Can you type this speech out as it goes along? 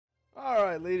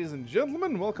Alright, ladies and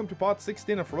gentlemen, welcome to part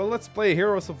 16 of Let's Play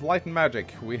Heroes of Light and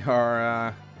Magic. We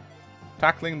are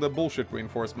tackling the bullshit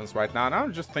reinforcements right now, and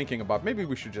I'm just thinking about maybe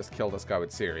we should just kill this guy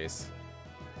with Series.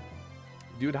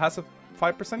 Dude has a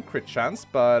 5% crit chance,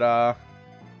 but I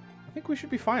think we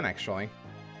should be fine, actually.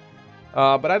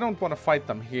 But I don't want to fight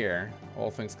them here,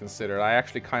 all things considered. I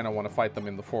actually kind of want to fight them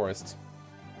in the forest.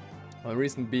 The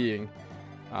reason being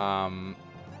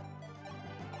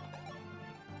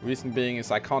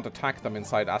is I can't attack them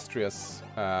inside Astria's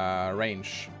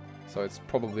range. So it's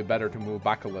probably better to move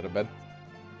back a little bit.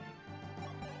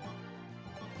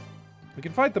 We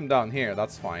can fight them down here,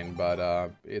 that's fine,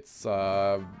 but it's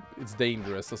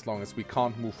dangerous as long as we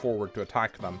can't move forward to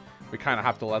attack them. We kind of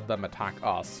have to let them attack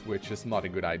us, which is not a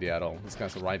good idea at all. This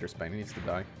guy's a Rider's Bane, he needs to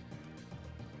die.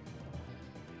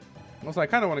 Also, I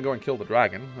kind of want to go and kill the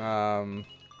dragon.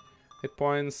 Hit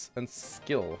points and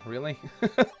skill, really?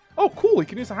 Oh, cool, he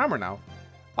can use a hammer now.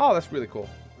 Oh, that's really cool.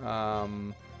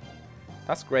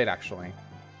 That's great, actually.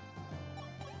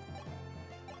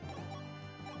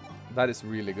 That is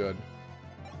really good.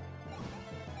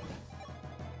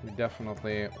 We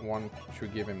definitely want to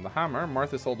give him the hammer.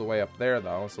 Marth is all the way up there,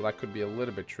 though, so that could be a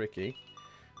little bit tricky.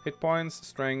 Hit points,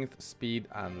 strength, speed,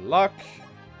 and luck.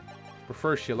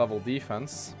 Prefer she level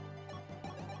defense.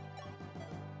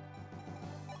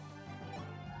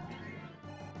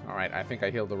 Alright, I think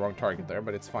I healed the wrong target there,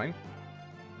 but it's fine.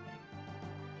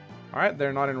 Alright,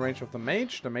 they're not in range of the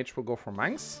mage. The mage will go for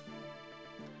Mangs.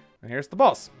 And here's the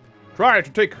boss. Try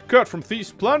to take a cut from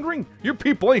thieves plundering? You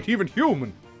people ain't even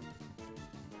human.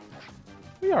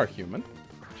 We are human.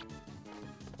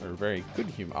 We're very good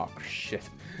human. Oh, shit.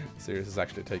 Sirius is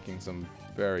actually taking some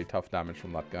very tough damage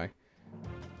from that guy.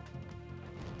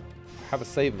 Have a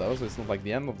save, though, so it's not like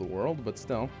the end of the world, but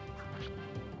still.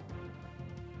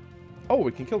 Oh,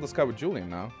 we can kill this guy with Julian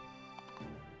now.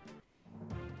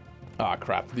 Ah,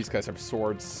 crap. These guys have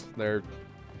swords. Their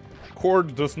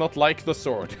Cord does not like the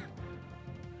sword.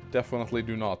 Definitely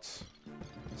do not.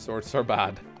 Swords are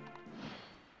bad.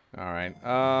 Alright.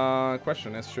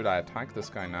 Question is, should I attack this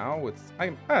guy now with...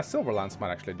 Silver Lance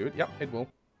might actually do it. Yep, it will.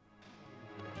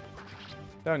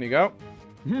 Down you go.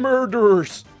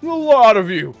 Murderers! A lot of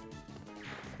you!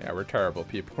 Yeah, we're terrible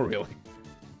people, really.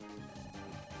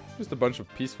 Just a bunch of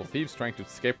peaceful thieves trying to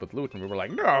escape with loot, and we were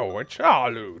like, no, it's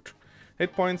our loot.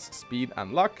 Hit points, speed,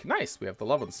 and luck. Nice, we have the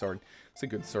love of the sword. It's a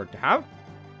good sword to have.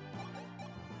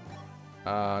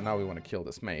 Now we want to kill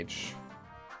this mage.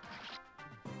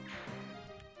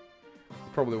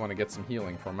 Probably want to get some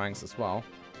healing for Mangs as well.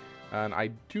 And I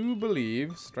do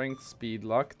believe strength, speed,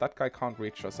 luck. That guy can't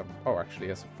reach us. Oh, actually, he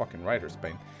has a fucking Rider's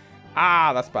Bane.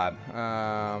 Ah, that's bad.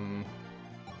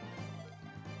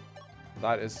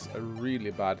 That is a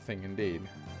really bad thing indeed.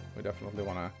 We definitely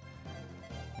want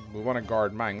to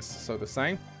guard Mangs, so to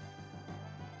say.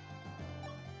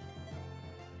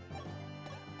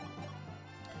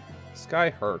 This guy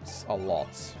hurts a lot.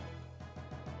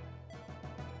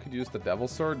 Could use the Devil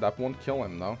Sword. That won't kill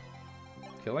him, though.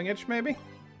 Killing Itch, maybe?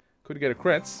 Could get a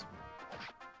crit.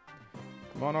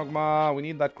 Come on, Ogma. We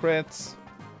need that crit.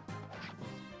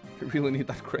 We really need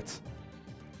that crit.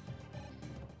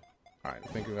 Alright, I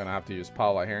think we're gonna have to use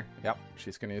Paula here. Yep,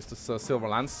 she's gonna use this Silver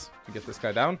Lance to get this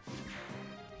guy down.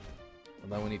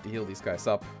 And then we need to heal these guys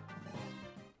up.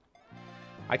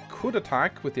 I could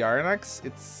attack with the Iron Axe.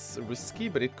 It's risky,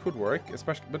 but it could work.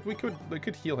 Especially, but we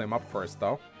could heal him up first,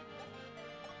 though.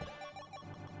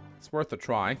 It's worth a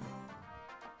try.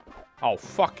 Oh,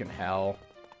 fucking hell.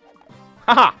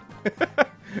 Haha!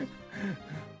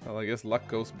 Well, I guess luck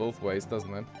goes both ways,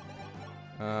 doesn't it?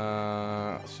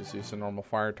 Let's just use a normal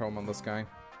fire tome on this guy.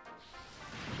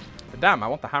 But damn, I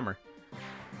want the hammer.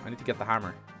 I need to get the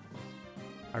hammer.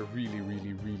 I really,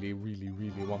 really, really, really,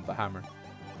 really want the hammer.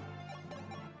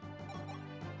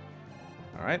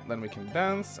 Alright, then we can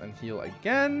dance and heal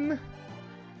again.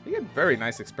 You get very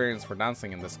nice experience for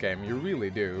dancing in this game. You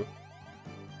really do.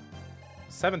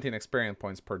 17 experience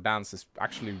points per dance is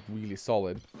actually really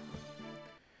solid.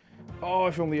 Oh,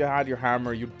 if only you had your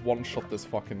hammer, you'd one-shot this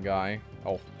fucking guy.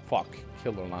 Oh, fuck.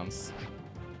 Killer Lance.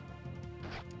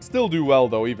 Still do well,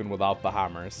 though, even without the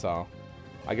hammer, so...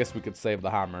 I guess we could save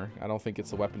the hammer. I don't think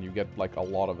it's a weapon you get, like, a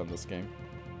lot of in this game.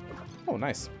 Oh,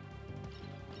 nice.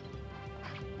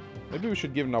 Maybe we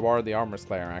should give Navarre the Armor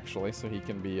Slayer, actually, so he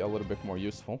can be a little bit more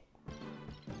useful.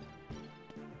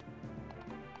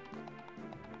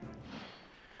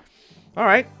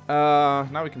 Alright,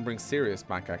 now we can bring Sirius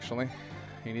back, actually.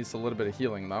 He needs a little bit of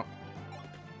healing, though.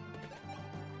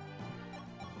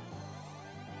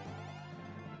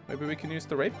 Maybe we can use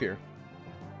the Rapier.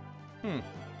 I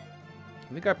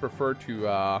think I prefer to,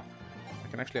 I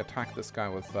can actually attack this guy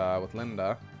with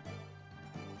Linda.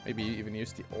 Maybe even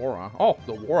use the aura. Oh,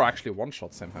 the aura actually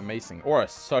one-shots him. Amazing. Aura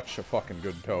is such a fucking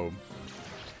good tome.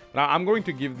 Now, I'm going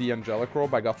to give the angelic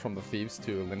robe I got from the thieves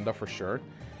to Linda for sure.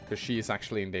 Because she is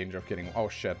actually in danger of getting... Oh,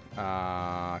 shit.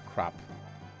 Crap.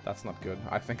 That's not good.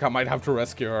 I think I might have to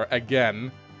rescue her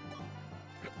again.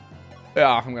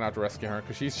 Yeah, I'm gonna have to rescue her.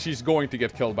 Because she's going to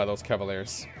get killed by those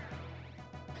cavaliers.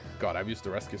 God, I've used the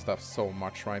rescue stuff so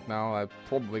much right now. I'm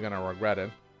probably gonna regret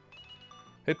it.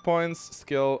 Hit points,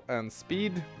 skill, and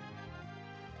speed.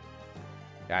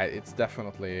 Yeah, it's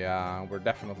definitely... we're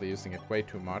definitely using it way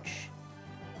too much.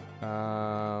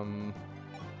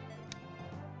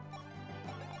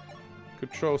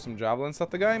 Could throw some javelins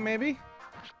at the guy, maybe?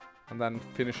 And then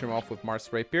finish him off with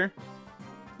Marth's rapier.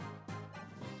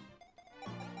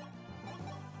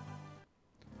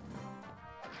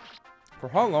 For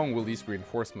how long will these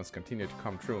reinforcements continue to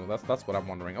come true? That's what I'm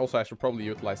wondering. Also, I should probably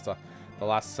utilize the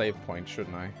last save point,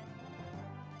 shouldn't I?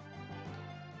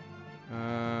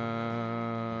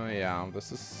 Yeah,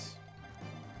 this is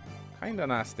kinda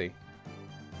nasty.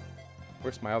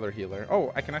 Where's my other healer?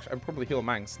 Oh, I can probably heal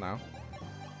Mangs now.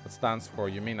 That stands for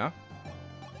Yumina.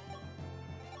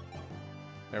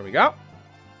 There we go.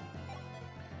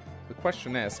 The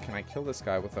question is, can I kill this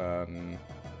guy with a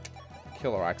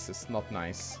killer axe? It's not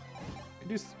nice.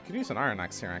 Could use an iron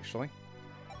axe here, actually.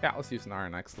 Yeah, let's use an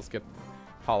iron axe. Let's get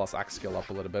Paula's axe skill up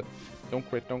a little bit. Don't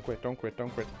quit, don't quit, don't quit,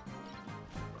 don't quit.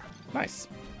 Nice.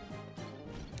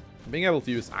 Being able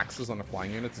to use axes on a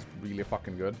flying unit is really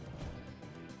fucking good.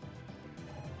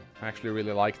 I actually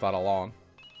really like that a lot.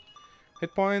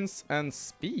 Hit points and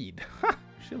speed. Ha!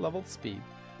 She leveled speed.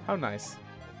 How nice.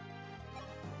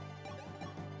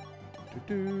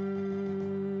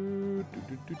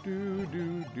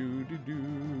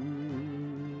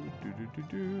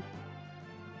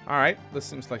 Alright, this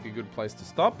seems like a good place to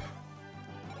stop.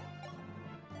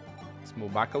 Let's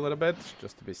move back a little bit,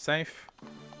 just to be safe.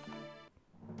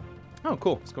 Oh,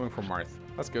 cool. It's going for Marth.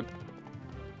 That's good.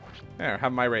 There,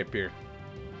 have my rapier.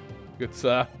 Good,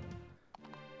 sir.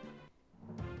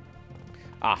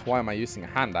 Ah, why am I using a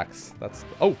hand axe? That's...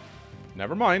 Oh!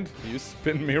 Never mind. You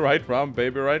spin me right round,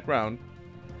 baby, right round.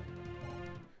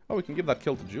 Oh, we can give that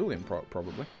kill to Julian,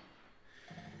 probably.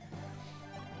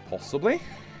 Possibly.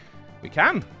 We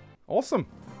can. Awesome.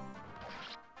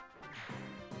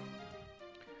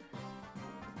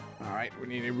 Alright,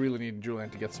 we really need Julian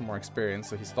to get some more experience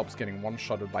so he stops getting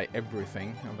one-shotted by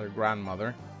everything and their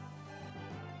grandmother.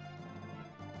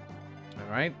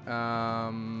 Alright,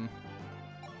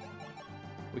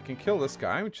 we can kill this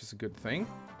guy, which is a good thing.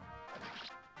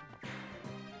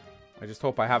 I just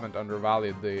hope I haven't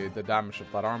undervalued the damage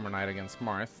of that Armor Knight against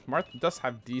Marth. Marth does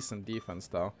have decent defense,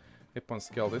 though. Hit point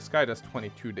skill. This guy does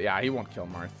 22. Yeah, he won't kill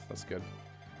Marth. That's good.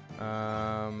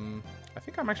 I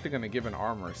think I'm actually going to give an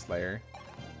Armor Slayer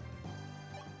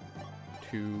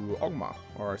to Ogma.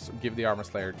 Or give the Armor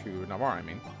Slayer to Navarre, I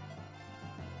mean.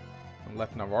 And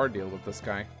let Navarre deal with this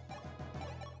guy.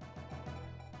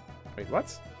 Wait,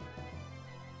 what?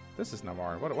 This is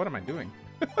Navarre. What am I doing?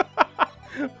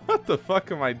 What the fuck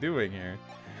am I doing here?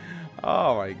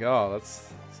 Oh my god,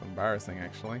 that's embarrassing,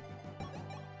 actually.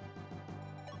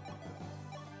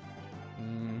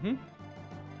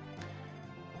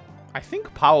 I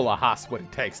think Paula has what it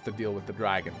takes to deal with the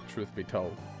dragon, truth be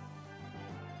told.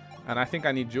 And I think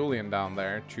I need Julian down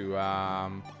there to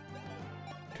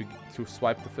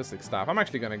swipe the physics staff. I'm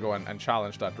actually gonna go and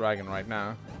challenge that dragon right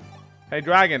now. Hey,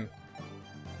 dragon!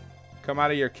 Come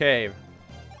out of your cave.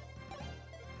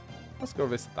 Let's go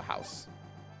visit the house.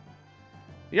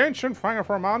 The ancient Fire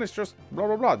Emblem is just blah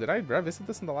blah blah. Did I visit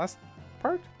this in the last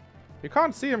part? You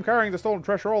can't see him carrying the stolen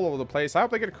treasure all over the place. I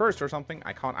hope they get cursed or something.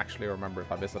 I can't actually remember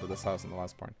if I visited this house in the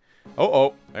last part.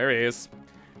 Oh, there he is.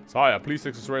 Saya, please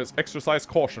exercise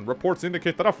caution. Reports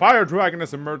indicate that a fire dragon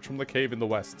has emerged from the cave in the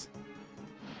west.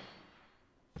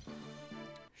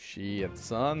 Shit,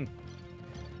 son.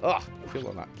 Ugh,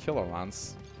 killer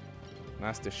lance.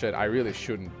 Nasty shit. I really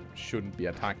shouldn't be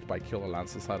attacked by killer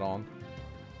lances head on.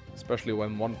 Especially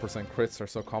when 1% crits are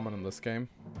so common in this game.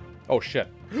 Oh shit.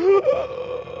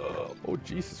 Oh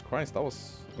Jesus Christ, that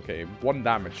was... Okay, 1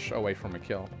 damage away from a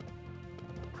kill.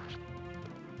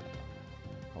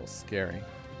 That was scary.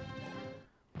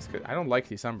 That's good. I don't like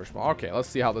these ambushes. Okay, let's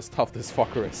see how tough this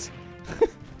fucker is.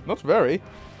 Not very.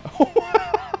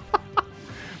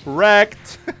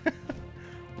 Wrecked!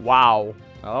 Wow.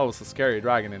 Well, that was a scary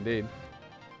dragon indeed.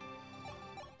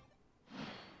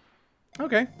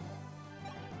 Okay.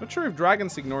 Not sure if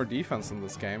dragons ignore defense in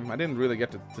this game. I didn't really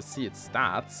get to see its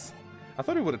stats. I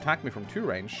thought it would attack me from 2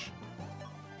 range.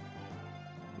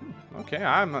 Okay,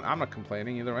 I'm not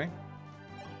complaining either way.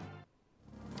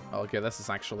 Okay, this is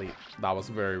actually... That was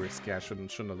very risky. I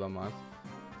shouldn't have done that.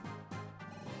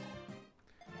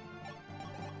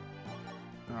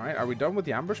 Alright, are we done with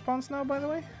the ambush spawns now, by the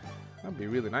way? That'd be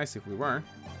really nice if we were.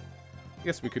 I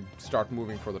guess we could start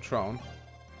moving for the throne.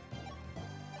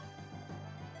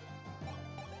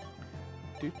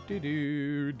 Do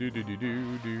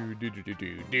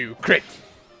crit!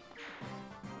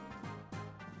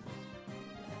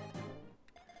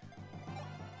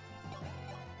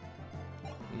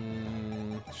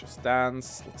 Let's just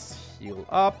dance. Let's heal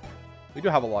up. We do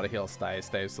have a lot of heal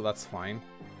stays, so that's fine.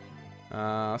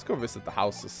 Let's go visit the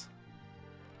houses.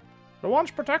 The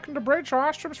ones protecting the bridge are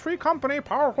Astrum's free company.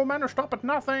 Powerful men who stop at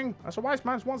nothing. As a wise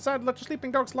man once said, let the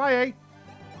sleeping dogs lie, eh?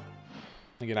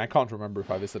 Again, I can't remember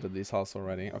if I visited these houses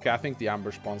already. Okay, I think the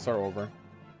ambush spawns are over.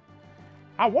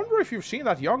 I wonder if you've seen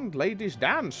that young lady's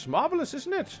dance. Marvelous,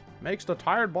 isn't it? Makes the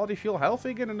tired body feel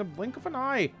healthy again in the blink of an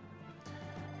eye.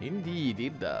 Indeed,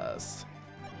 it does.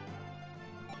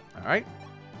 Alright.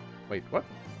 Wait, what?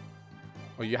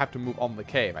 Oh, you have to move on the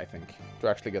cave, I think, to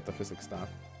actually get the physics down.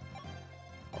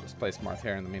 I'll just place Marth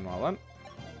here in the meanwhile then.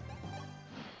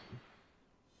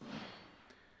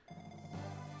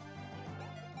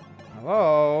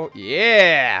 Hello?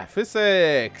 Yeah!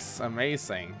 Physics!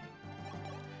 Amazing.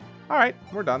 Alright,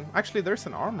 we're done. Actually, there's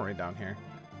an armory down here.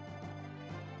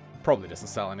 Probably doesn't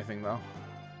sell anything, though.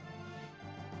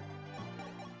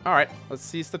 Alright, let's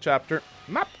seize the chapter.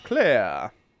 Map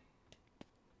clear!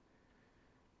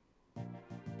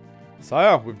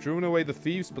 Sire, we've driven away the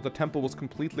thieves, but the temple was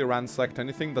completely ransacked.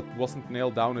 Anything that wasn't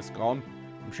nailed down is gone.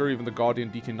 I'm sure even the guardian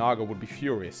deity Naga would be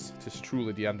furious. 'Tis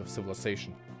truly the end of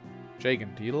civilization.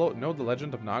 Jagan, do you know the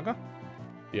legend of Naga?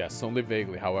 Yes, only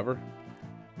vaguely, however.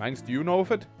 Mangs, do you know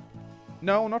of it?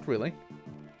 No, not really.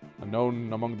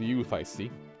 Unknown among the youth, I see.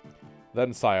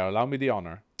 Then, sire, allow me the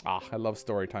honor. Ah, I love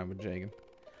story time with Jagan.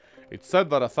 It's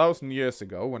said that 1,000 years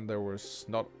ago, when there was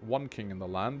not one king in the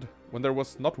land,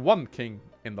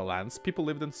 people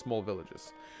lived in small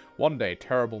villages. One day,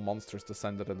 terrible monsters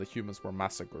descended and the humans were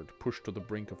massacred, pushed to the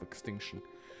brink of extinction.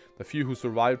 The few who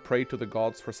survived prayed to the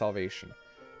gods for salvation.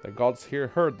 The gods here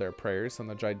heard their prayers, and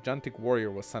a gigantic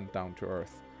warrior was sent down to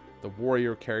earth. The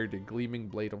warrior carried a gleaming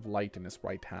blade of light in his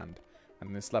right hand, and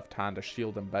in his left hand a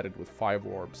shield embedded with 5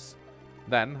 orbs.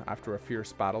 Then, after a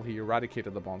fierce battle, he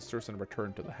eradicated the monsters and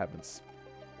returned to the heavens.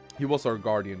 He was our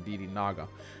guardian deity Naga,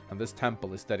 and this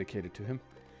temple is dedicated to him.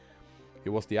 He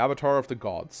was the avatar of the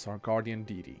gods, our guardian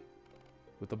deity.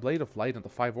 With the blade of light and the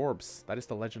 5 orbs, that is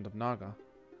the legend of Naga.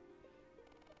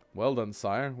 Well done,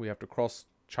 sire. We have to cross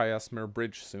Chiasmere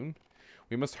Bridge soon.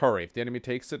 We must hurry. If the enemy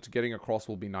takes it, getting across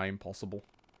will be nigh impossible.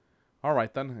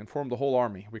 Alright then, inform the whole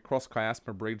army. We cross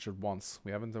Chiasmere Bridge at once.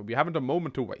 We haven't a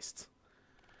moment to waste.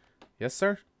 Yes,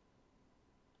 sir?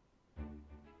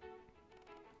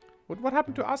 What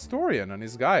happened to Astorian and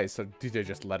his guys? Did they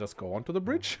just let us go onto the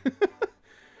bridge?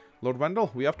 Lord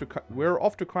Wendell, we're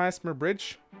off to Chiasmere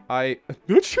Bridge.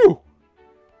 Did you?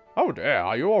 Oh dear,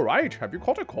 are you alright? Have you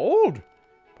caught a cold?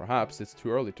 Perhaps it's too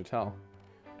early to tell.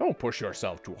 Don't push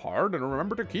yourself too hard, and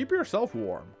remember to keep yourself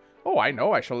warm. Oh, I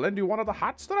know, I shall lend you one of the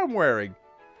hats that I'm wearing.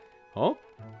 Huh?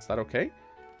 Is that okay?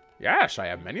 Yes, I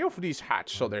have many of these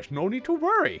hats, so there's no need to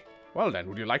worry. Well then,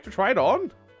 would you like to try it on?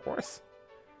 Of course.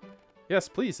 Yes,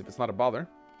 please, if it's not a bother.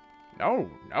 No,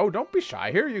 don't be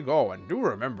shy. Here you go, and do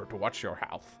remember to watch your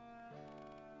health.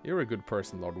 You're a good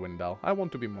person, Lord Wendell. I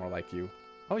want to be more like you.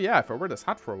 Oh yeah, if I wear this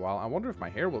hat for a while, I wonder if my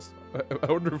hair will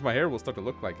start to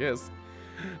look like his.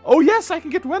 Oh yes, I can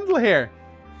get Wendell hair.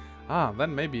 Ah,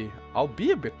 then maybe I'll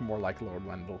be a bit more like Lord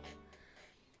Wendell.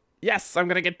 Yes, I'm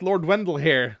gonna get Lord Wendell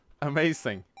hair.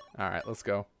 Amazing. Alright, let's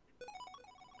go.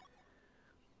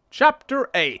 Chapter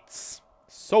 8.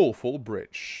 Soulful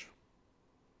Bridge.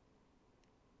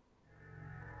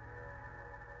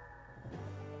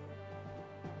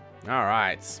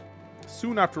 Alright.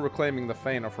 Soon after reclaiming the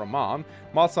Fane of Raman,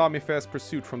 Marth's army fares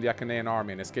pursuit from the Achaean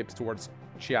army and escapes towards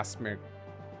Chiasmere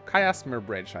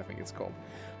Bridge, I think it's called.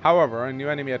 However, a new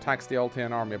enemy attacks the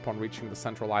Altean army upon reaching the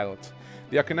central islet.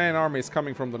 The Achaean army is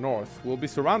coming from the north. We'll be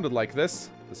surrounded like this.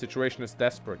 The situation is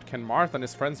desperate. Can Marth and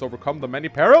his friends overcome the many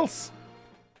perils?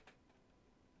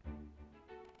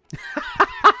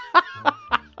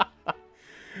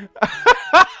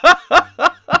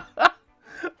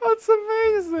 That's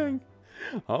amazing.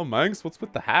 Oh, Mangs, what's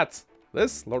with the hat?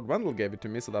 This? Lord Wendell gave it to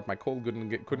me so that my cold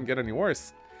couldn't get any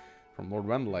worse. From Lord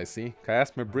Wendell, I see.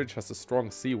 Chiasmere Bridge has a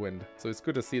strong sea wind, so it's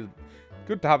good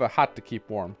to have a hat to keep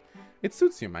warm. It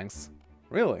suits you, Mangs.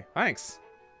 Really? Thanks.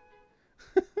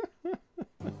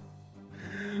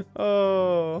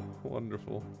 Oh,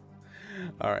 wonderful.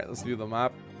 Alright, let's view the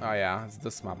map. Oh yeah, it's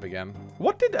this map again.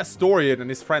 What did Astorian and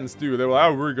his friends do? They were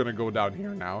like, oh, we're gonna go down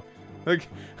here now. Like,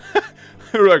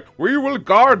 they were like, we will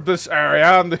guard this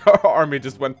area, and the army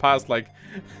just went past like,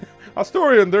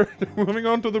 Astorian, they're moving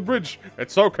on to the bridge.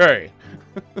 It's okay.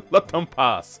 Let them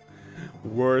pass.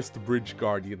 Worst bridge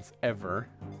guardians ever.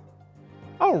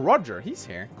 Oh, Roger, he's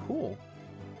here. Cool.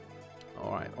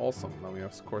 Alright, awesome. Then we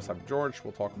of course have George.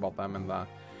 We'll talk about them in the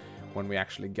when we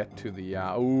actually get to the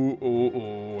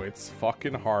it's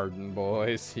fucking Harden,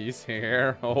 boys. He's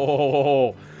here.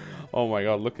 Oh my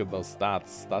god, look at those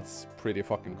stats. That's pretty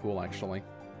fucking cool, actually.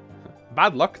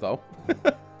 Bad luck, though.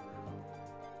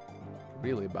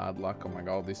 Really bad luck. Oh my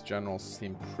god, these generals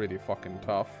seem pretty fucking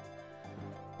tough.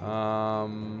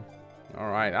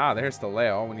 Alright, there's the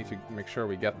Leo. We need to make sure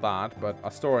we get that. But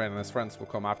Astorian and his friends will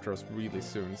come after us really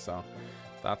soon, so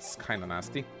that's kind of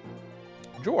nasty.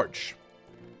 George.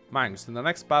 Mangs, in the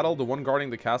next battle, the one guarding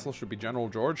the castle should be General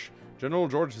George. General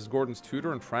George is Gordon's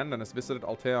tutor and friend and has visited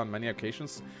Altean on many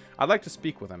occasions. I'd like to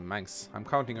speak with him, Mangs. I'm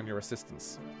counting on your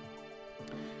assistance.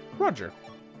 Roger.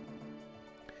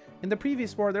 In the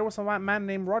previous war, there was a man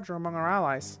named Roger among our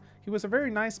allies. He was a very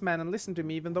nice man and listened to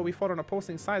me even though we fought on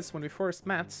opposing sides when we first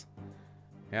met.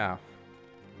 Yeah,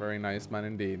 very nice man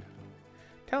indeed.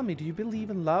 Tell me, do you believe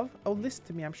in love? Oh, listen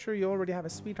to me. I'm sure you already have a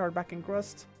sweetheart back in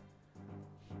Grust.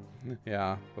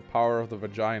 Yeah, the power of the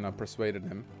vagina persuaded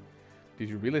him. Did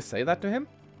you really say that to him?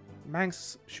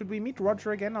 Mangs, should we meet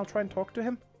Roger again? I'll try and talk to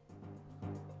him.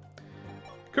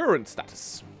 Current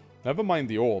status. Never mind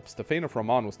the orbs, the Fane of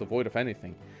Raman was devoid of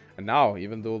anything. And now,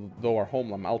 even though our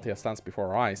homeland Altea stands before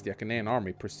our eyes, the Achaean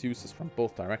army pursues us from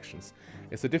both directions.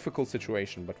 It's a difficult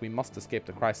situation, but we must escape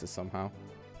the crisis somehow.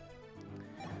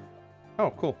 Oh,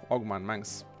 cool. Ogma and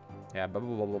Mangs. Yeah, blah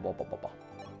blah blah blah blah blah blah.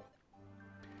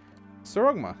 Sir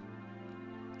Ogma.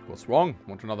 What's wrong?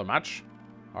 Want another match?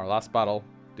 Our last battle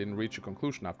didn't reach a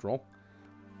conclusion after all.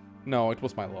 No, it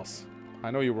was my loss.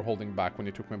 I know you were holding back when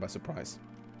you took me by surprise.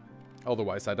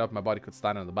 Otherwise, I doubt my body could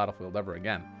stand on the battlefield ever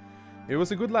again. It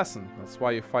was a good lesson. That's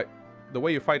why you fight. The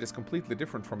way you fight is completely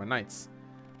different from a knight's.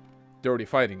 Dirty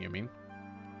fighting, you mean?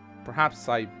 Perhaps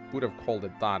I would have called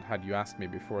it that had you asked me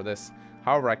before this.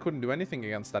 However, I couldn't do anything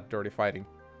against that dirty fighting.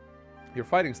 Your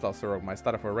fighting style, Sir Ogma, is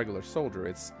that of a regular soldier.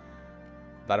 It's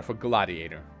that of a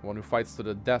gladiator, one who fights to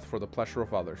the death for the pleasure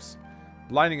of others.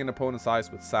 Blinding an opponent's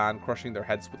eyes with sand, crushing their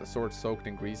heads with a sword soaked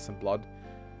in grease and blood,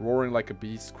 roaring like a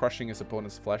beast, crushing his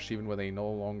opponent's flesh even when they no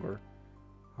longer...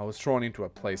 I was thrown into a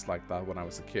place like that when I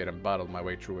was a kid and battled my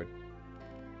way through it.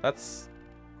 That's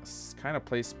a kind of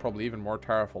place probably even more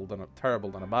terrible than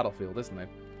a battlefield, isn't it?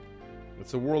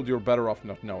 It's a world you're better off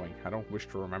not knowing. I don't wish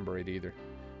to remember it either.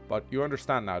 But you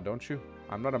understand now, don't you?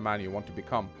 I'm not a man you want to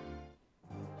become.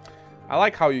 I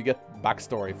like how you get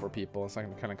backstory for people. It's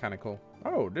kind of cool.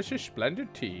 Oh, this is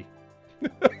splendid tea.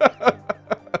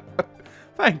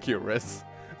 Thank you, Riz.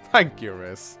 Thank you,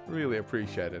 Riz. Really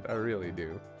appreciate it. I really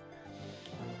do.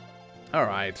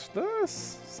 Alright,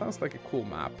 this sounds like a cool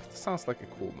map.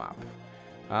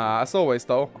 As always,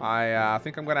 though, I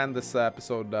think I'm gonna end this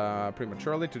episode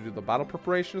prematurely to do the battle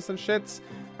preparations and shits.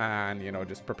 And, you know,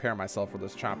 just prepare myself for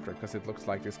this chapter, because it looks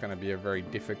like it's gonna be a very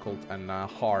difficult and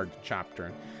hard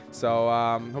chapter. So,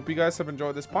 hope you guys have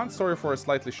enjoyed this part. Sorry for a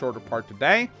slightly shorter part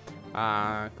today.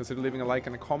 Consider leaving a like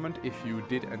and a comment if you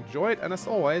did enjoy it. And as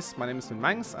always, my name has been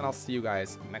Mangs, and I'll see you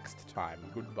guys next time.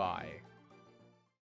 Goodbye.